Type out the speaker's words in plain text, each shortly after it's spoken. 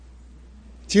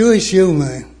Jewish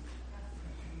humor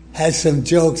has some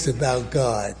jokes about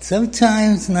God,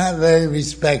 sometimes not very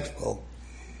respectful.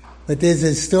 But there's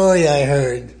a story I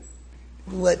heard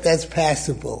that's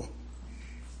passable.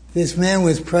 This man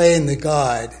was praying to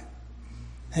God,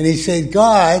 and he said,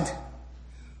 God,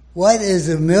 what is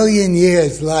 1,000,000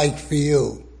 years like for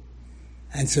you?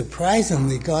 And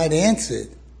surprisingly, God answered,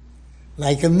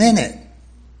 like a minute.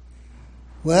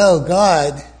 Well,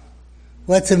 God,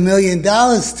 what's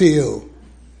 $1,000,000 to you?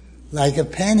 Like a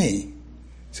penny.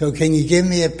 So can you give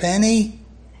me a penny?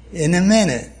 In a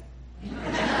minute.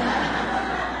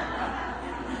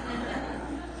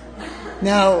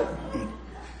 Now,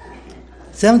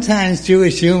 sometimes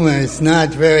Jewish humor is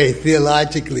not very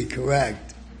theologically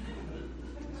correct.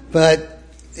 But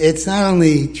it's not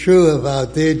only true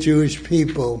about their Jewish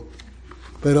people,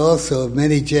 but also of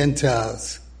many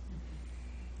Gentiles.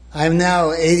 I'm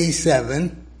now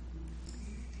 87,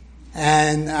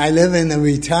 and I live in a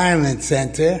retirement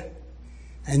center,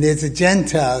 and there's a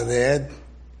Gentile there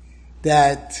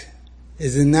that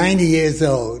is 90 years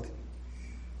old,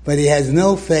 but he has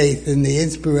no faith in the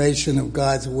inspiration of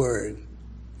God's Word.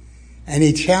 And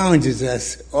he challenges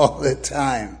us all the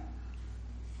time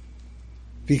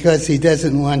because he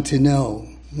doesn't want to know.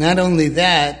 Not only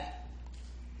that,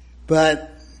 but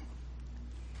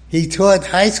he taught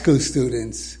high school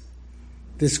students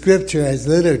the Scripture as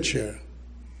literature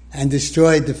and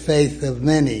destroyed the faith of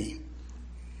many.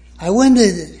 I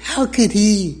wondered, how could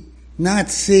he not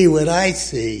see what I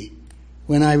see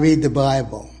when I read the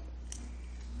Bible?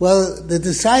 Well, the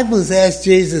disciples asked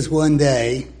Jesus one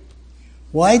day,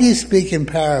 why do you speak in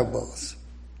parables?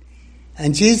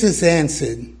 And Jesus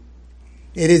answered,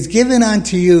 it is given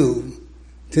unto you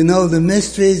to know the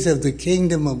mysteries of the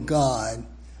kingdom of God,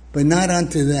 but not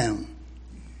unto them.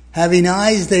 Having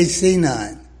eyes they see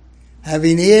not,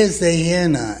 having ears they hear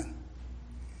not,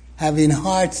 having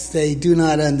hearts they do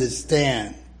not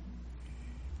understand.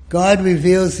 God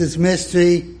reveals his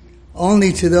mystery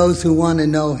only to those who want to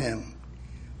know him.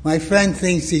 My friend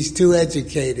thinks he's too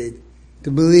educated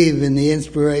to believe in the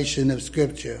inspiration of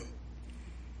Scripture.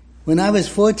 When I was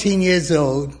 14 years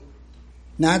old,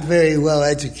 not very well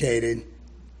educated,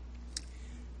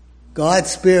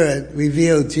 God's Spirit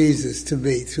revealed Jesus to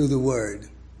me through the Word.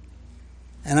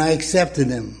 And I accepted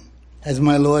him as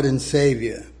my Lord and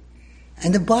Savior.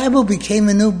 And the Bible became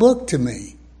a new book to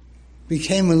me,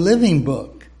 became a living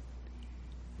book.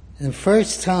 And the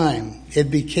first time it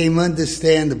became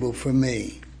understandable for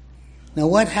me. Now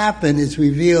what happened is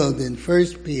revealed in 1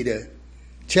 Peter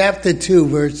chapter 2,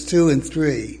 verse 2 and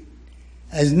 3.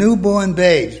 As newborn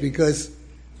babes, because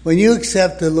when you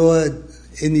accept the Lord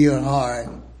in your heart,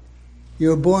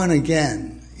 you're born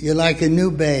again. You're like a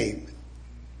new babe.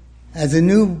 As a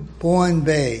newborn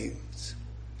babes,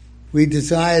 we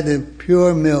desire the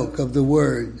pure milk of the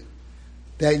Word,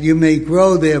 that you may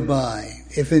grow thereby,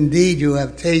 if indeed you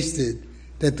have tasted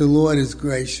that the Lord is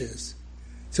gracious.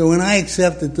 So when I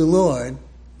accepted the Lord,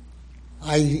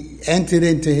 I entered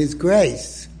into his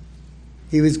grace.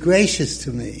 He was gracious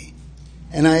to me,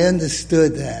 and I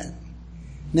understood that.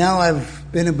 Now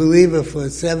I've been a believer for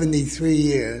 73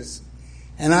 years,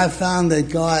 and I've found that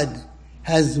God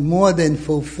has more than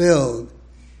fulfilled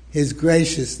his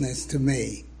graciousness to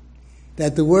me,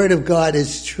 that the Word of God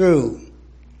is true.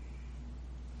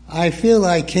 I feel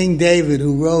like King David,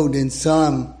 who wrote in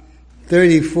Psalm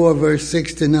 34, verse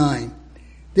 6 to 9,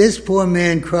 this poor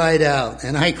man cried out,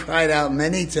 and I cried out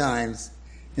many times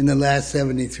in the last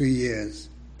 73 years.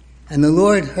 And the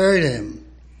Lord heard him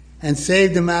and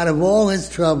saved him out of all his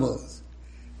troubles.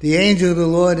 The angel of the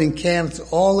Lord encamps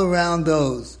all around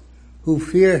those who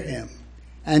fear him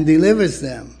and delivers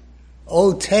them.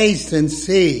 O taste and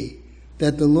see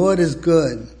that the Lord is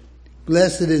good.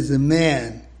 Blessed is the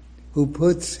man who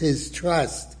puts his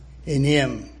trust in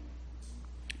him.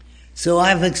 So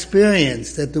I've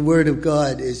experienced that the Word of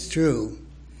God is true.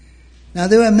 Now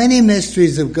there are many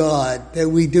mysteries of God that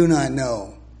we do not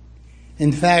know.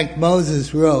 In fact,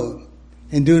 Moses wrote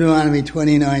in Deuteronomy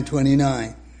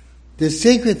 29:29, the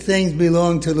secret things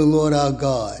belong to the Lord our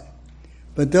God,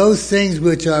 but those things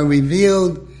which are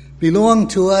revealed belong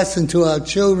to us and to our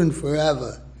children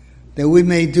forever, that we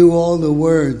may do all the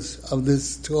words of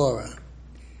this Torah.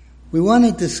 We want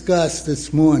to discuss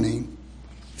this morning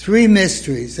 3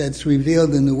 mysteries that's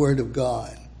revealed in the Word of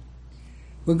God.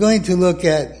 We're going to look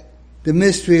at the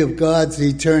mystery of God's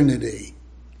eternity.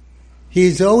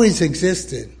 He's always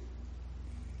existed.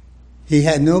 He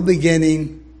had no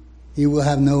beginning. He will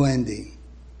have no ending.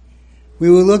 We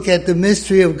will look at the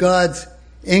mystery of God's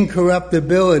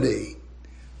incorruptibility.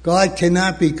 God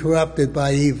cannot be corrupted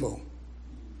by evil.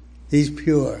 He's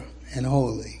pure and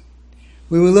holy.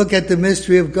 We will look at the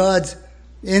mystery of God's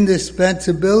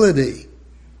indispensability.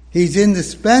 He's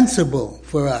indispensable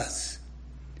for us.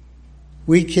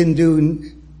 We can do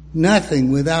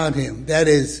nothing without him. That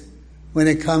is, when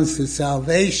it comes to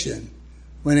salvation,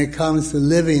 when it comes to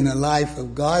living a life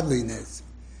of godliness,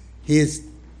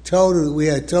 we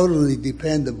are totally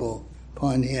dependable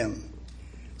upon him.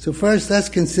 So first, let's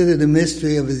consider the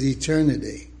mystery of his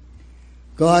eternity.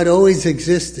 God always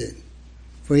existed,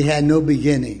 for he had no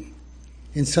beginning.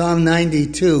 In Psalm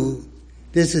 92,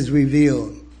 this is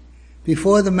revealed.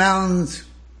 Before the mountains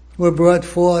were brought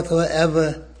forth or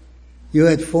ever, you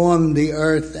had formed the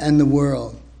earth and the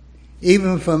world.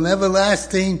 Even from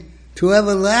everlasting to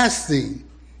everlasting,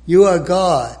 you are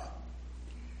God.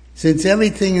 Since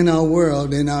everything in our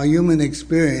world, in our human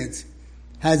experience,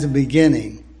 has a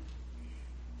beginning,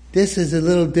 this is a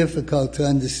little difficult to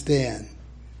understand.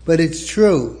 But it's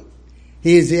true.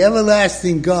 He is the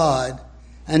everlasting God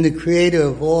and the creator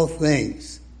of all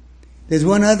things. There's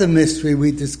one other mystery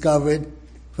we discovered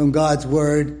from God's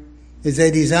word, is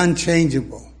that he's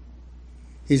unchangeable.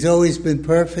 He's always been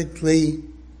perfectly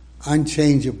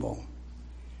unchangeable.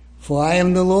 For I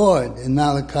am the Lord, in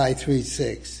Malachi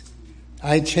 3:6.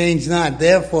 I change not,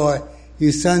 therefore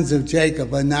you sons of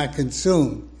Jacob are not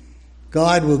consumed.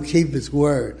 God will keep his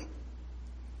word.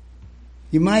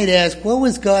 You might ask, what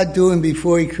was God doing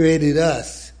before he created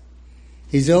us?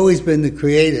 He's always been the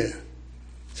creator.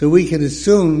 So we can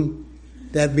assume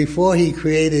that before he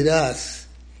created us,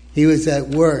 he was at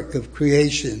work of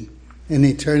creation in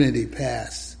eternity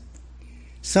past.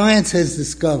 Science has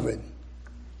discovered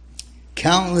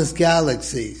countless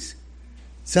galaxies,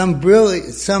 some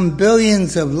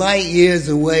billions of light years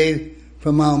away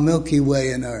from our Milky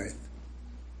Way and Earth.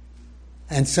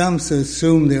 And some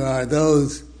assume there are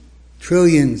those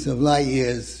trillions of light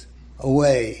years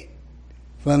away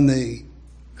from the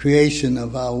creation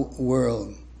of our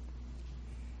world.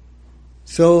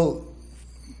 So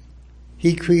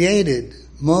he created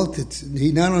multitudes.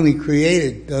 He not only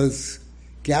created those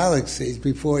galaxies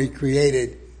before he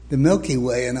created the Milky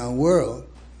Way in our world,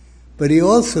 but he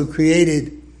also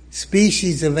created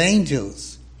species of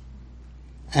angels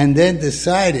and then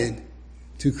decided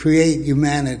to create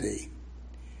humanity.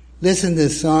 Listen to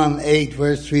Psalm 8,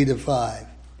 verse 3-5.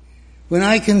 When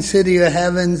I consider your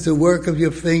heavens, the work of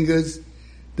your fingers,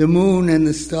 the moon and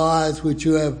the stars which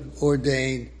you have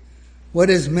ordained, what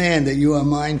is man that you are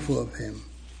mindful of him,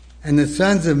 and the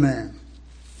sons of man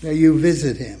that you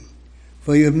visit him?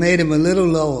 For you have made him a little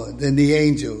lower than the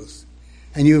angels,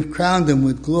 and you have crowned him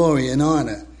with glory and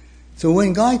honor. So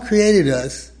when God created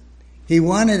us, he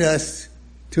wanted us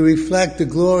to reflect the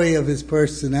glory of his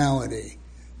personality,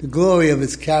 the glory of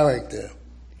his character.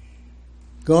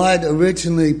 God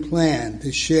originally planned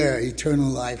to share eternal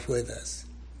life with us.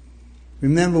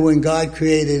 Remember when God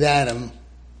created Adam,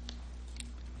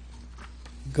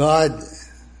 God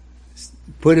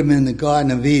put him in the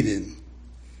Garden of Eden.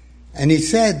 And he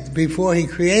said before he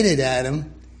created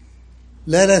Adam,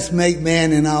 let us make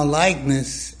man in our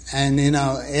likeness and in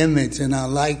our image and our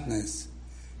likeness,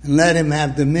 and let him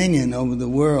have dominion over the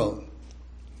world.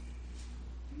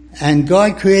 And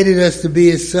God created us to be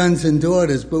his sons and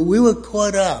daughters, but we were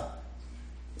caught up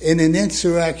in an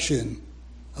insurrection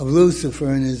of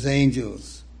Lucifer and his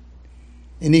angels.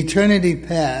 In eternity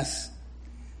past,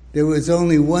 there was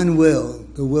only one will,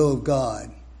 the will of God.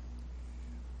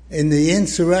 In the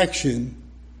insurrection,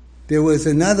 there was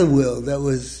another will that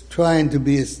was trying to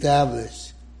be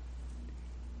established.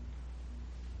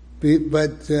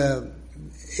 But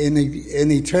in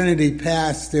eternity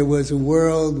past, there was a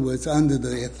world was under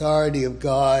the authority of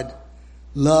God,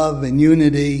 love and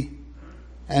unity,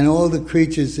 and all the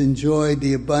creatures enjoyed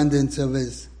the abundance of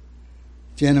his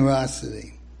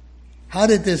generosity. How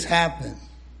did this happen?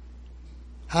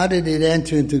 How did it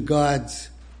enter into God's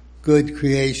good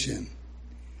creation?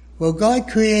 Well, God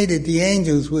created the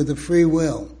angels with a free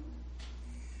will.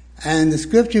 And the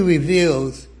scripture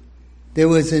reveals there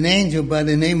was an angel by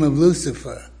the name of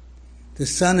Lucifer, the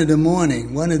son of the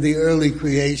morning, one of the early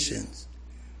creations.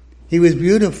 He was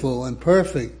beautiful and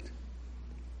perfect,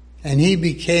 and he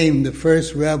became the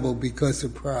first rebel because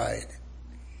of pride.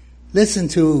 Listen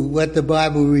to what the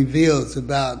Bible reveals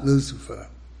about Lucifer.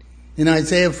 In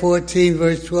Isaiah 14,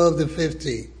 verse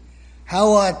 12-15,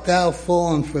 how art thou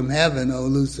fallen from heaven, O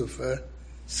Lucifer,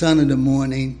 son of the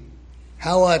morning?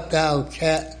 How art thou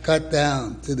cut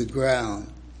down to the ground,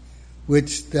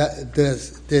 which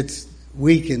didst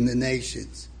weaken the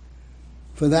nations?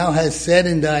 For thou hast said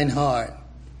in thine heart,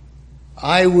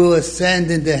 I will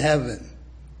ascend into heaven.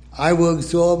 I will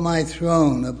exalt my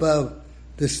throne above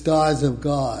the stars of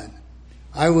God.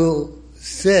 I will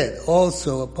sit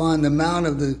also upon the mount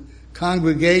of the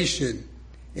congregation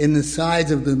in the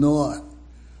sides of the north.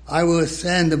 I will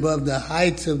ascend above the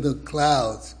heights of the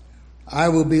clouds. I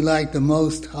will be like the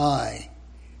Most High.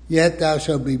 Yet thou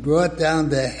shalt be brought down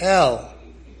to hell,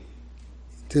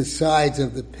 to sides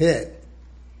of the pit.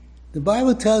 The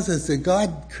Bible tells us that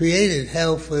God created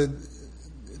hell for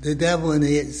the devil and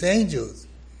his angels.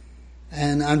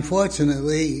 And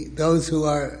unfortunately, those who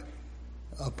are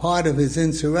a part of his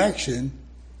insurrection,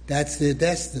 that's their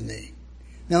destiny.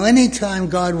 Now, anytime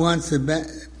God wants to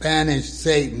banish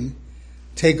Satan,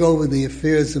 take over the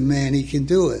affairs of man, he can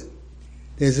do it.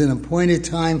 There's an appointed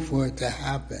time for it to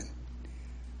happen.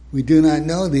 We do not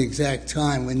know the exact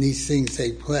time when these things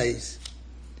take place.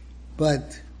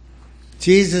 But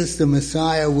Jesus, the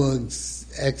Messiah, will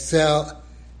excel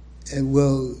and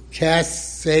will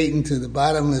cast Satan to the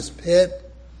bottomless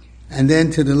pit and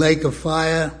then to the lake of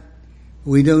fire.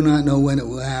 We do not know when it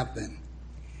will happen.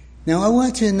 Now, I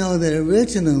want you to know that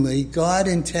originally God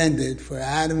intended for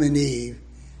Adam and Eve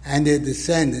and their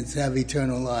descendants to have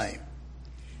eternal life.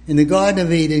 In the Garden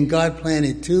of Eden, God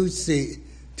planted two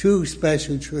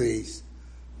special trees.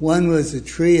 One was a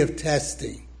tree of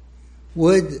testing.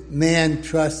 Would man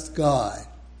trust God?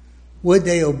 Would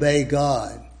they obey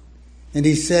God? And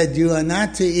he said, you are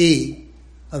not to eat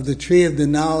of the tree of the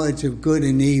knowledge of good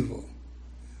and evil.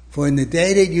 For in the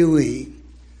day that you eat,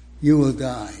 you will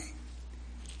die.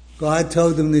 God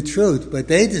told them the truth, but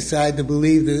they decided to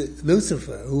believe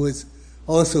Lucifer, who was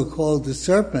also called the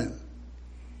serpent.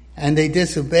 And they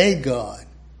disobeyed God.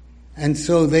 And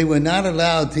so they were not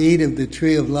allowed to eat of the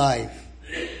tree of life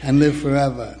and live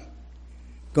forever.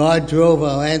 God drove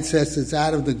our ancestors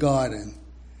out of the garden.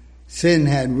 Sin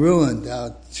had ruined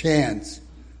our chance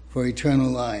for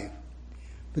eternal life.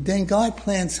 But then God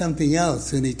planned something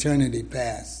else in eternity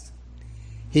past.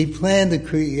 He planned the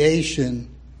creation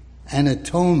and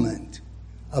atonement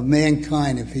of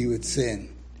mankind if he would sin.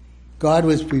 God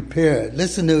was prepared.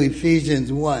 Listen to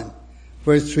Ephesians 1,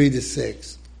 verse 3 to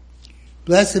 6.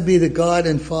 Blessed be the God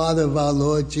and Father of our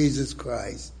Lord Jesus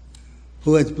Christ,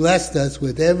 who has blessed us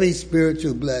with every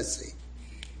spiritual blessing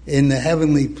in the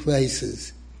heavenly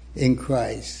places in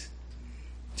Christ,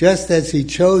 just as he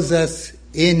chose us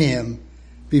in him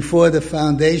before the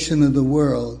foundation of the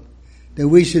world, that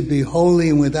we should be holy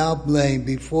and without blame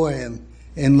before him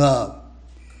in love,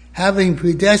 having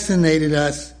predestinated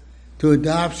us to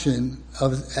adoption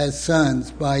as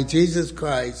sons by Jesus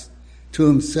Christ to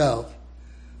himself,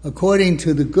 according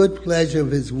to the good pleasure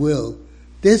of his will.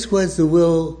 This was the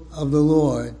will of the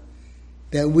Lord,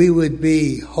 that we would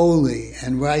be holy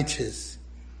and righteous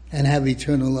and have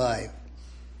eternal life,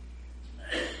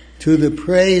 to the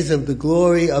praise of the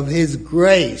glory of his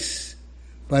grace,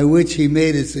 by which he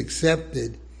made us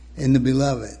accepted in the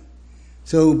beloved.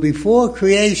 So before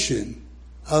creation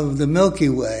of the Milky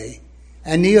Way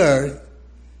and the earth,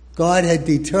 God had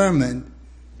determined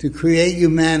to create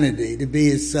humanity to be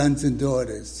his sons and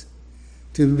daughters,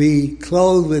 to be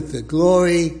clothed with the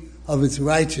glory of his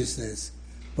righteousness.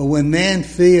 But when man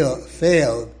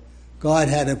failed, God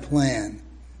had a plan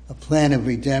of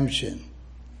redemption.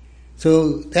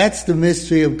 So that's the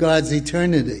mystery of God's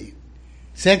eternity.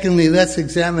 Secondly, let's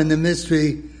examine the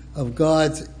mystery of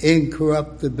God's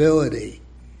incorruptibility.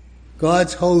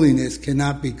 God's holiness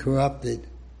cannot be corrupted.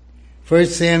 1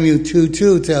 Samuel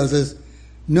 2:2 tells us,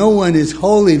 no one is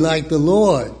holy like the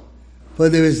Lord, for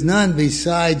there is none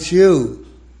besides you,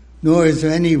 nor is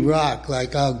there any rock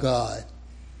like our God.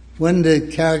 One of the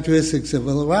characteristics of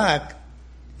a rock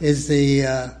is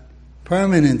the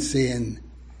permanency and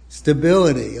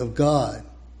stability of God.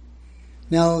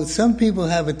 Now, some people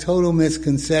have a total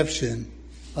misconception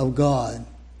of God.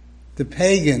 The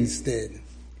pagans did.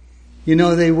 You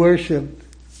know, they worshiped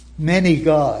many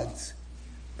gods.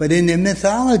 But in their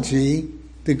mythology,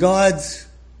 the gods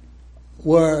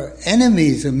were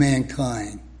enemies of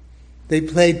mankind. They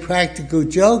played practical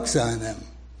jokes on them,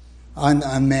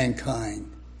 on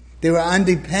mankind. They were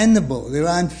undependable. They were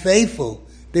unfaithful.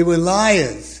 They were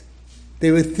liars. They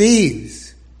were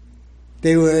thieves.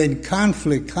 They were in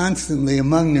conflict constantly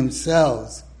among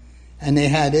themselves, and they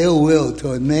had ill will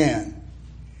toward man.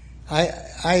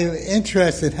 I'm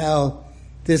interested how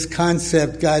this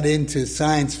concept got into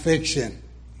science fiction.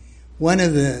 One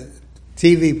of the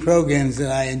TV programs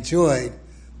that I enjoyed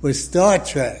was Star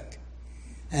Trek.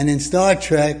 And in Star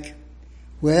Trek,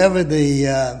 wherever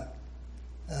the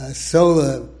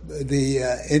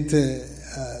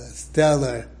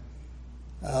interstellar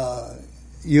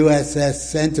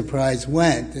USS Enterprise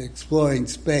went, exploring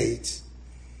space,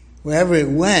 wherever it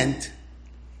went,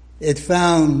 it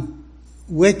found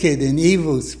wicked and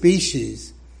evil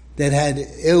species that had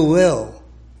ill will.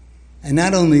 And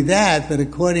not only that, but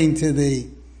according to the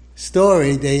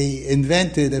story, they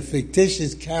invented a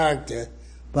fictitious character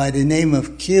by the name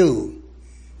of Q.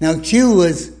 Now, Q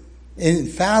was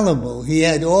infallible. He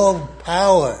had all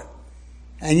power.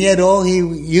 And yet all he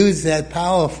used that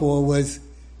power for was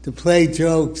to play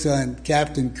jokes on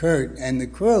Captain Kirk and the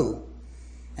crew.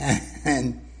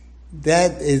 And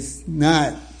that is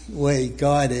not the way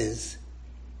God is.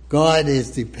 God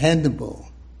is dependable.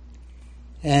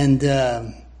 And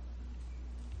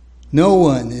no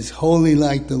one is holy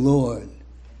like the Lord,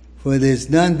 for there's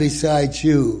none besides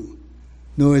you,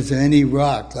 nor is there any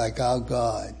rock like our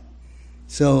God.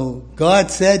 So God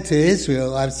said to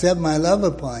Israel, I've set my love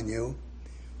upon you.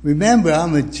 Remember,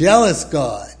 I'm a jealous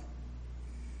God.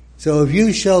 So if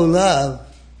you show love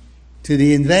to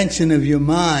the invention of your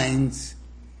minds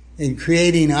in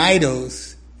creating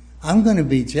idols, I'm going to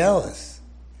be jealous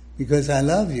because I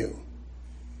love you.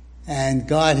 And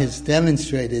God has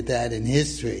demonstrated that in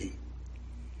history.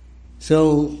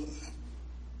 So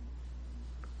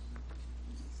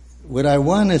what I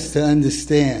want us to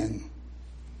understand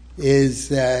is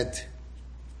that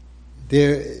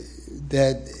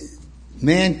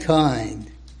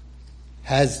mankind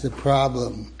has the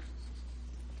problem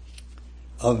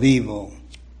of evil.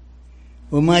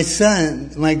 Well, my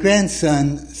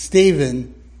grandson,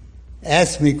 Stephen,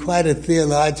 asked me quite a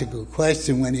theological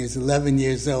question when he was 11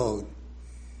 years old.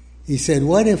 He said,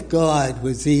 what if God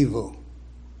was evil?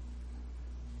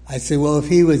 I said, well, if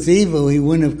he was evil, he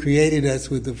wouldn't have created us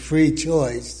with a free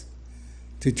choice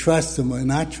to trust him or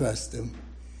not trust him.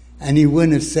 And he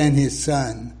wouldn't have sent his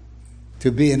son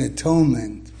to be an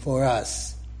atonement for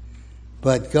us.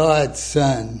 But God's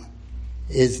Son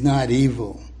is not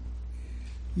evil.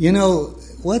 You know,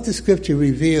 what the Scripture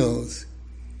reveals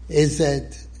is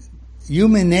that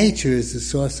human nature is the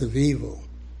source of evil.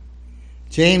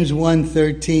 James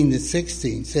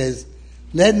 1:13-16 says,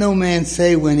 let no man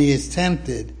say when he is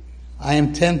tempted, I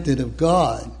am tempted of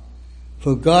God.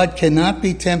 For God cannot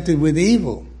be tempted with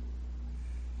evil.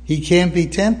 He can't be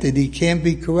tempted. He can't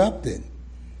be corrupted.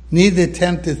 Neither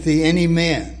tempteth he any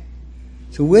man.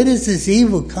 So where does this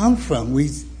evil come from? We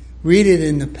read it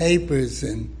in the papers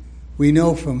and we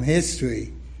know from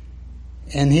history.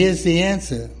 And here's the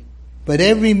answer. But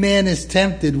every man is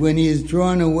tempted when he is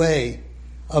drawn away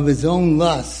of his own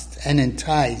lust and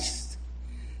enticed.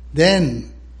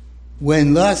 Then,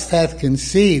 when lust hath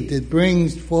conceived, it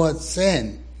brings forth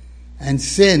sin. And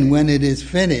sin, when it is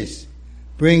finished,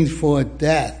 brings forth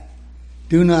death.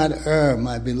 Do not err,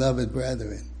 my beloved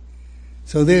brethren.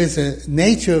 So there's a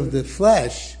nature of the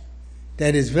flesh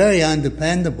that is very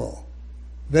undependable,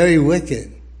 very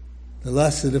wicked. The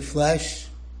lust of the flesh,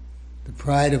 the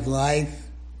pride of life,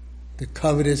 the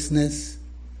covetousness.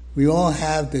 We all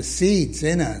have the seeds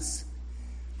in us.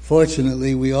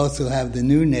 Fortunately, we also have the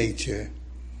new nature.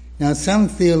 Now, some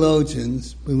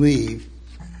theologians believe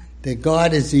that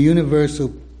God is the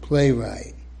universal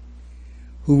playwright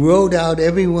who wrote out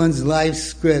everyone's life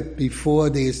script before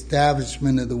the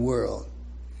establishment of the world.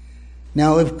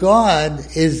 Now, if God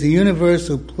is the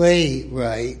universal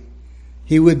playwright,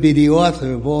 he would be the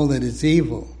author of all that is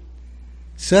evil.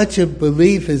 Such a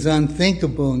belief is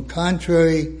unthinkable and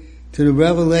contrary to the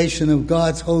revelation of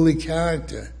God's holy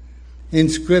character in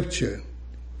Scripture.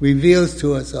 Reveals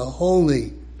to us a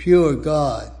holy, pure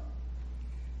God.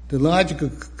 The logical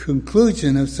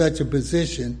conclusion of such a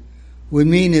position would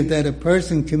mean that a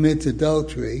person commits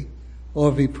adultery,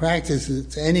 or if he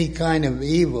practices any kind of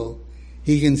evil,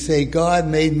 he can say, God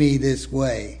made me this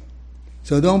way.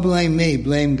 So don't blame me,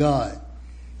 blame God.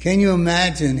 Can you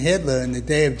imagine Hitler in the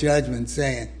Day of Judgment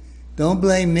saying, don't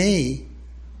blame me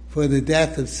for the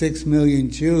death of 6 million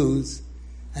Jews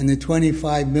and the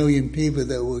 25 million people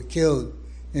that were killed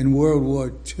in World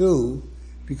War II,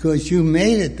 because you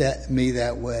made me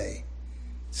that way.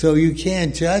 So you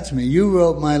can't judge me. You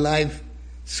wrote my life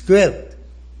script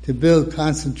to build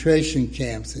concentration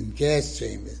camps and gas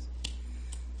chambers.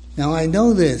 Now I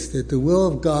know this, that the will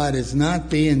of God is not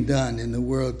being done in the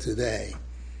world today.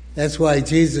 That's why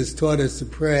Jesus taught us to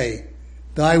pray,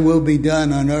 thy will be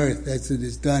done on earth as it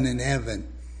is done in heaven.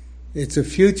 It's a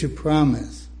future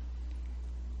promise.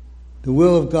 The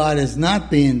will of God is not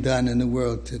being done in the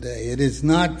world today. It is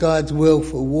not God's will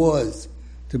for wars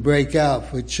to break out,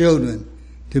 for children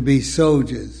to be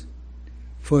soldiers,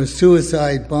 for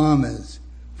suicide bombers,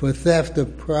 for theft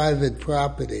of private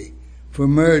property, for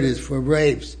murders, for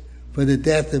rapes, for the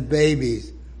death of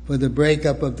babies, for the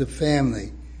breakup of the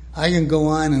family. I can go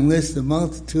on and list a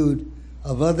multitude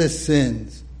of other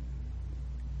sins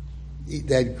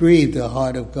that grieve the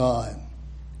heart of God.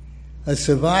 A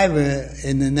survivor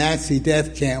in the Nazi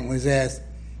death camp was asked,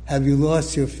 have you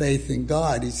lost your faith in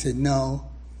God? He said, no.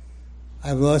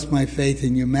 I've lost my faith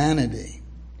in humanity.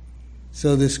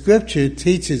 So the scripture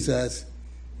teaches us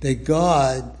that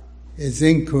God is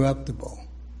incorruptible.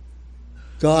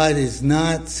 God is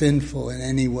not sinful in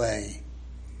any way.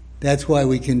 That's why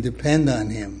we can depend on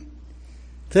him.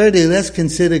 Thirdly, let's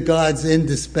consider God's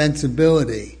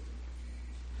indispensability.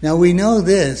 Now we know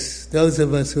this, those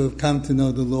of us who have come to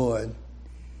know the Lord,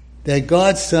 that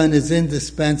God's Son is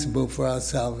indispensable for our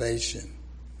salvation.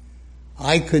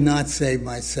 I could not save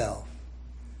myself,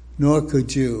 nor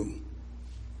could you,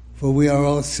 for we are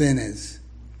all sinners,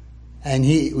 and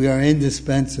we are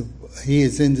indispensable. He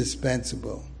is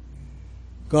indispensable.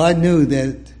 God knew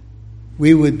that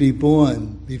we would be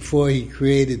born before he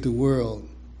created the world.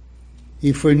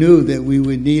 He foreknew that we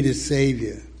would need a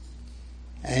Savior,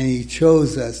 and he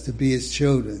chose us to be his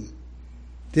children.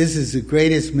 This is the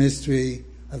greatest mystery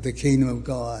of the kingdom of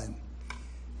God.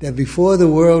 That before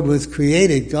the world was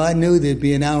created, God knew there'd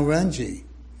be an Runge.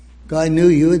 God knew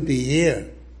you would be here.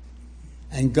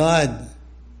 And God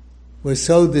was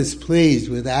so displeased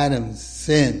with Adam's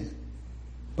sin,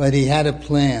 but he had a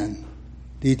plan.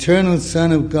 The eternal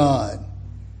Son of God,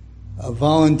 a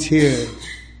volunteer,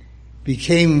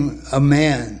 became a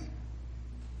man.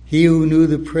 He who knew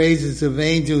the praises of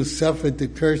angels suffered the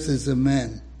curses of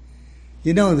men.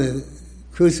 You know, the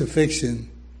crucifixion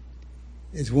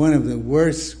is one of the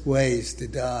worst ways to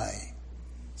die.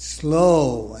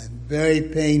 Slow and very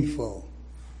painful,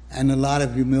 and a lot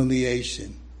of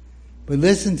humiliation. But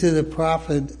listen to the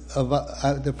prophet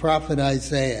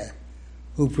Isaiah,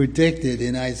 who predicted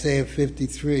in Isaiah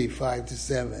 53,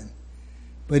 5-7.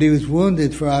 But he was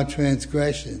wounded for our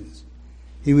transgressions.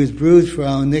 He was bruised for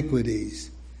our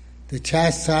iniquities. The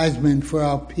chastisement for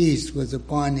our peace was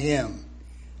upon him,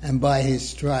 and by his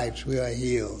stripes we are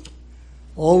healed.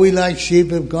 All we like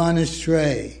sheep have gone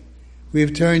astray. We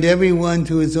have turned every one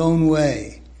to his own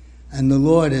way, and the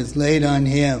Lord has laid on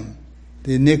him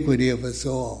the iniquity of us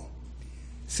all.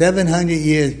 700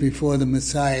 years before the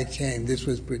Messiah came, this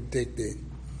was predicted.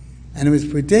 And it was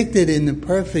predicted in the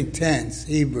perfect tense,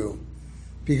 Hebrew,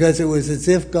 because it was as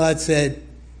if God said,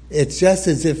 it's just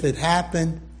as if it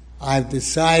happened. I've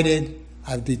decided,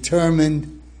 I've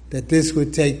determined that this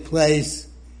would take place,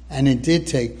 and it did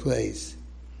take place.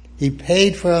 He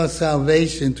paid for our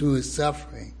salvation through his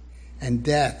suffering and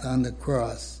death on the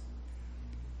cross.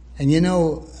 And you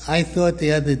know, I thought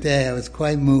the other day, I was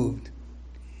quite moved,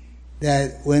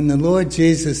 that when the Lord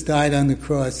Jesus died on the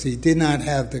cross, he did not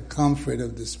have the comfort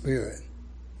of the Spirit.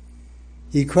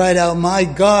 He cried out, my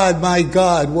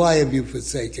God, why have you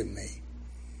forsaken me?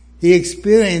 He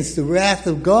experienced the wrath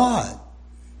of God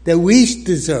that we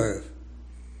deserve,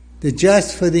 the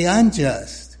just for the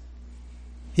unjust.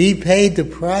 He paid the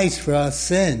price for our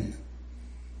sin,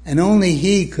 and only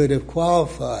he could have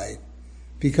qualified,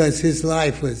 because his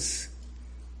life was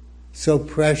so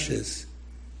precious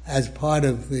as part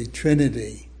of the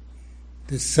Trinity.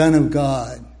 The Son of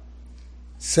God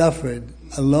suffered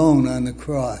alone on the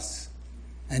cross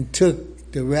and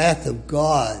took the wrath of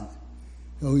God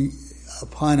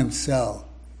upon himself.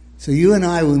 So you and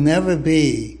I will never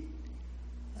be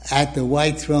at the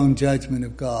white throne judgment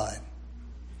of God,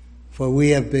 for we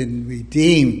have been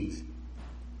redeemed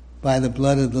by the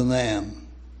blood of the Lamb.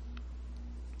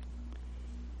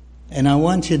 And I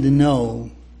want you to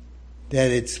know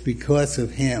that it's because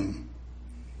of him.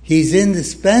 He's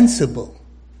indispensable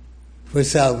for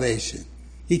salvation.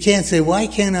 You can't say, why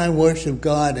can't I worship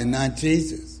God and not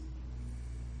Jesus?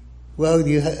 Well,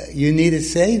 you need a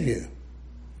Savior.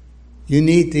 You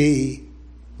need the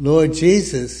Lord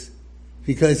Jesus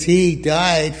because he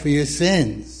died for your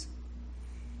sins.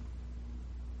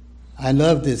 I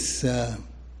love this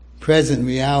present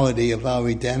reality of our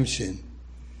redemption.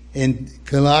 In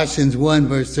Colossians 1,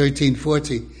 verse 13,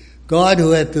 14, God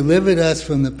who hath delivered us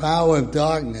from the power of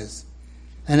darkness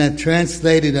and hath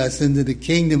translated us into the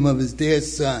kingdom of his dear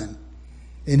Son,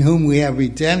 in whom we have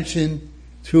redemption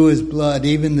through his blood,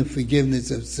 even the forgiveness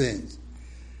of sins.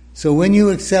 So when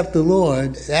you accept the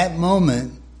Lord, at that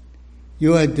moment,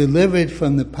 you are delivered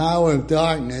from the power of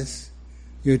darkness.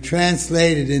 You're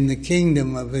translated in the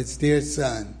kingdom of his dear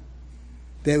Son,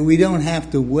 that we don't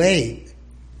have to wait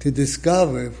to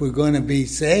discover if we're going to be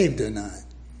saved or not.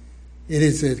 It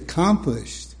is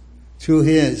accomplished through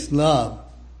his love.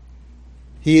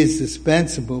 He is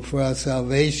dispensable for our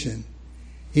salvation.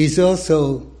 He's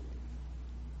also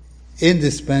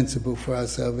indispensable for our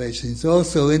salvation. He's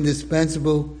also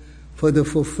indispensable for the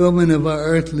fulfillment of our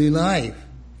earthly life.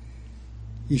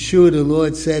 Yeshua the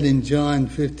Lord said in John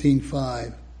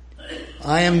 15:5,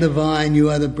 I am the vine, you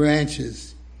are the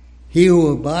branches. He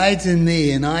who abides in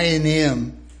me and I in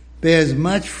him bears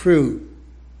much fruit,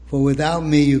 for without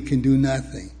me you can do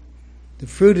nothing. The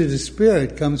fruit of the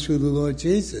Spirit comes through the Lord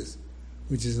Jesus,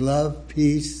 which is love,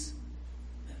 peace,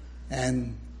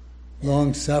 and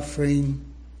long-suffering.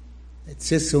 It's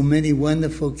just so many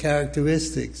wonderful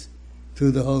characteristics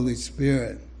through the Holy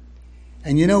Spirit.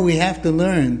 And we have to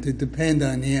learn to depend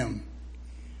on Him.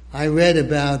 I read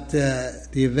about the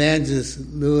evangelist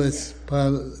Louis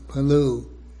Palu,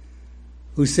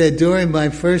 who said, during my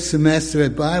first semester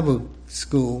at Bible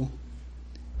school,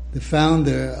 the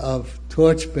founder of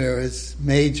Torchbearers,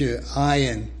 Major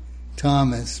Ian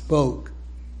Thomas, spoke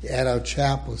at our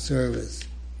chapel service.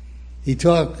 He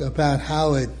talked about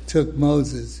how it took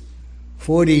Moses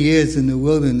 40 years in the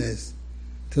wilderness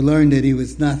to learn that he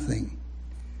was nothing.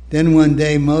 Then one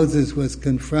day Moses was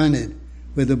confronted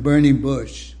with a burning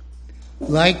bush,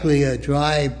 likely a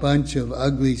dry bunch of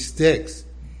ugly sticks.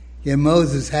 Yet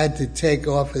Moses had to take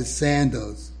off his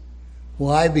sandals.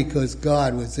 Why? Because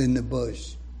God was in the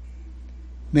bush.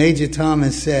 Major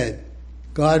Thomas said,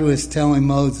 God was telling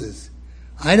Moses,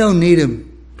 I don't need a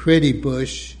pretty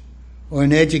bush or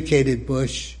an educated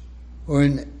bush or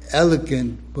an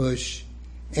elegant bush.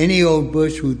 Any old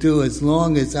bush will do as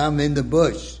long as I'm in the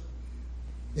bush.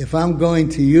 If I'm going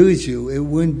to use you, it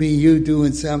wouldn't be you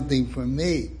doing something for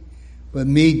me, but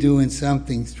me doing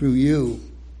something through you.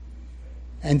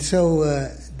 And so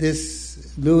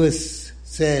this Lewis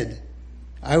said,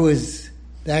 I was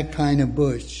that kind of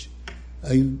bush,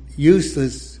 a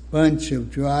useless bunch of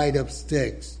dried up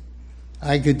sticks.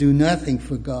 I could do nothing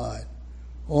for God.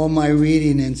 All my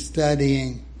reading and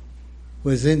studying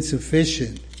was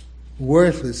insufficient,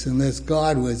 worthless unless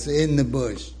God was in the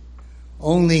bush.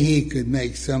 Only He could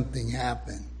make something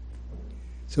happen.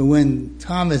 So when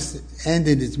Thomas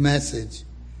ended his message,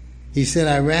 he said,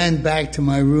 I ran back to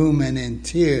my room and in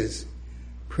tears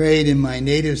prayed in my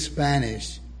native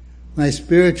Spanish. My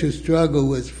spiritual struggle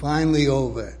was finally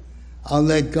over. I'll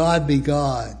let God be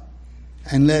God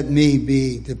and let me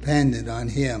be dependent on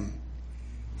Him.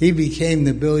 He became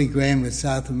the Billy Graham of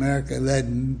South America,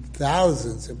 led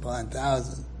thousands upon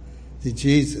thousands to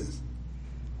Jesus.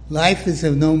 Life is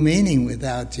of no meaning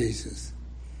without Jesus.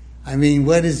 I mean,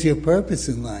 what is your purpose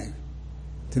in life?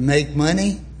 To make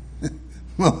money?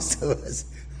 Most of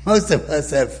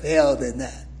us have failed in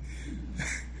that.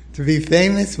 To be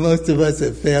famous? Most of us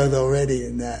have failed already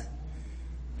in that.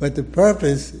 But the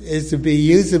purpose is to be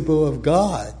usable of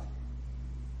God.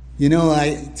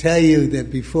 I tell you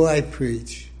that before I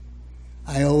preach,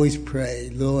 I always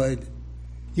pray, Lord,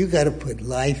 you got to put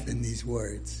life in these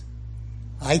words.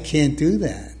 I can't do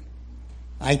that.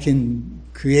 I can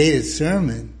create a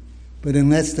sermon, but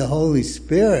unless the Holy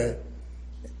Spirit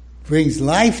brings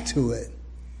life to it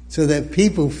so that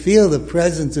people feel the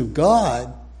presence of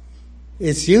God,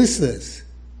 it's useless.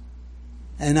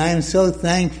 And I am so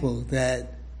thankful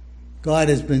that God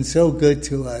has been so good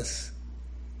to us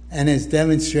and has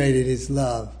demonstrated His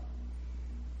love.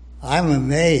 I'm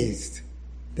amazed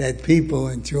that people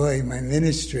enjoy my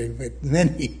ministry, but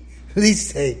many, at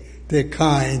least they're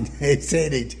kind, they say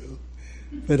they do.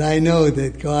 But I know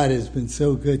that God has been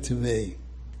so good to me.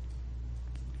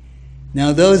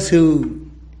 Now those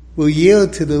who will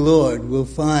yield to the Lord will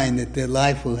find that their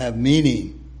life will have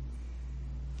meaning.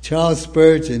 Charles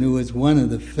Spurgeon, who was one of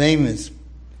the famous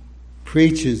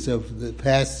preachers of the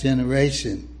past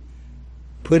generation,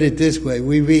 put it this way.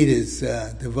 We read his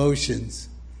devotions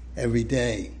every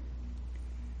day.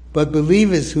 But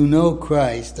believers who know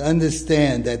Christ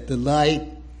understand that the light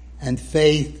and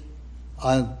faith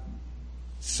are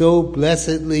so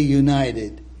blessedly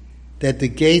united that the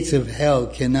gates of hell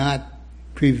cannot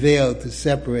prevail to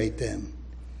separate them.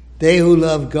 They who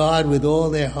love God with all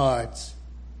their hearts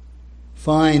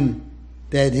find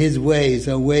that His ways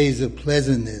are ways of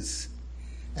pleasantness,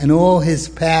 and all His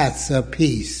paths are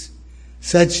peace.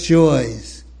 Such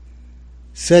joys,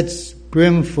 such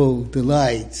brimful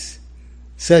delights,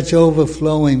 such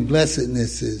overflowing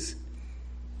blessednesses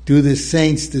do the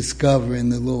saints discover in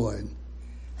the Lord.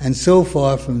 And so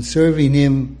far from serving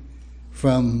Him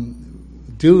from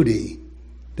duty,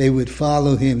 they would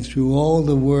follow Him through all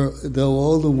the world, though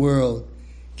all the world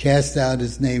cast out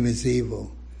His name as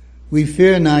evil. We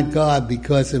fear not God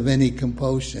because of any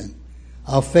compulsion.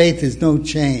 Our faith is no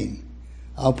chain.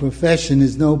 Our profession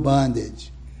is no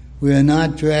bondage. We are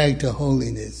not dragged to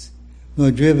holiness,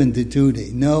 nor driven to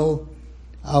duty. No,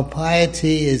 our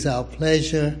piety is our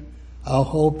pleasure. Our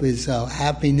hope is our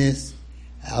happiness.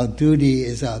 Our duty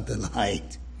is our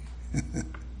delight.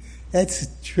 That's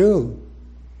true.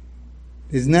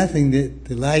 There's nothing that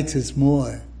delights us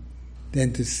more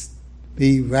than to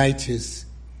be righteous,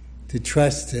 to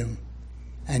trust Him.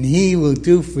 And He will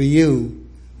do for you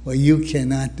what you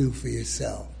cannot do for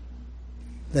yourself.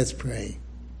 Let's pray.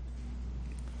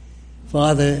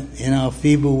 Father, in our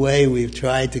feeble way, we've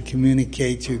tried to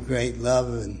communicate your great love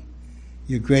and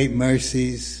your great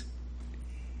mercies.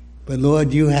 But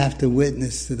Lord, you have to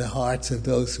witness to the hearts of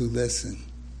those who listen.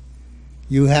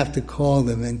 You have to call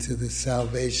them into the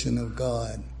salvation of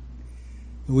God.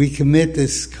 We commit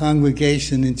this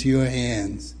congregation into your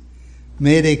hands.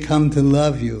 May they come to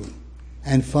love you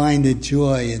and find a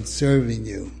joy in serving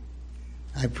you.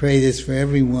 I pray this for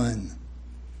everyone.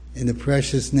 In the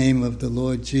precious name of the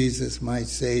Lord Jesus, my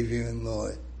Savior and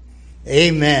Lord.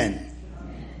 Amen.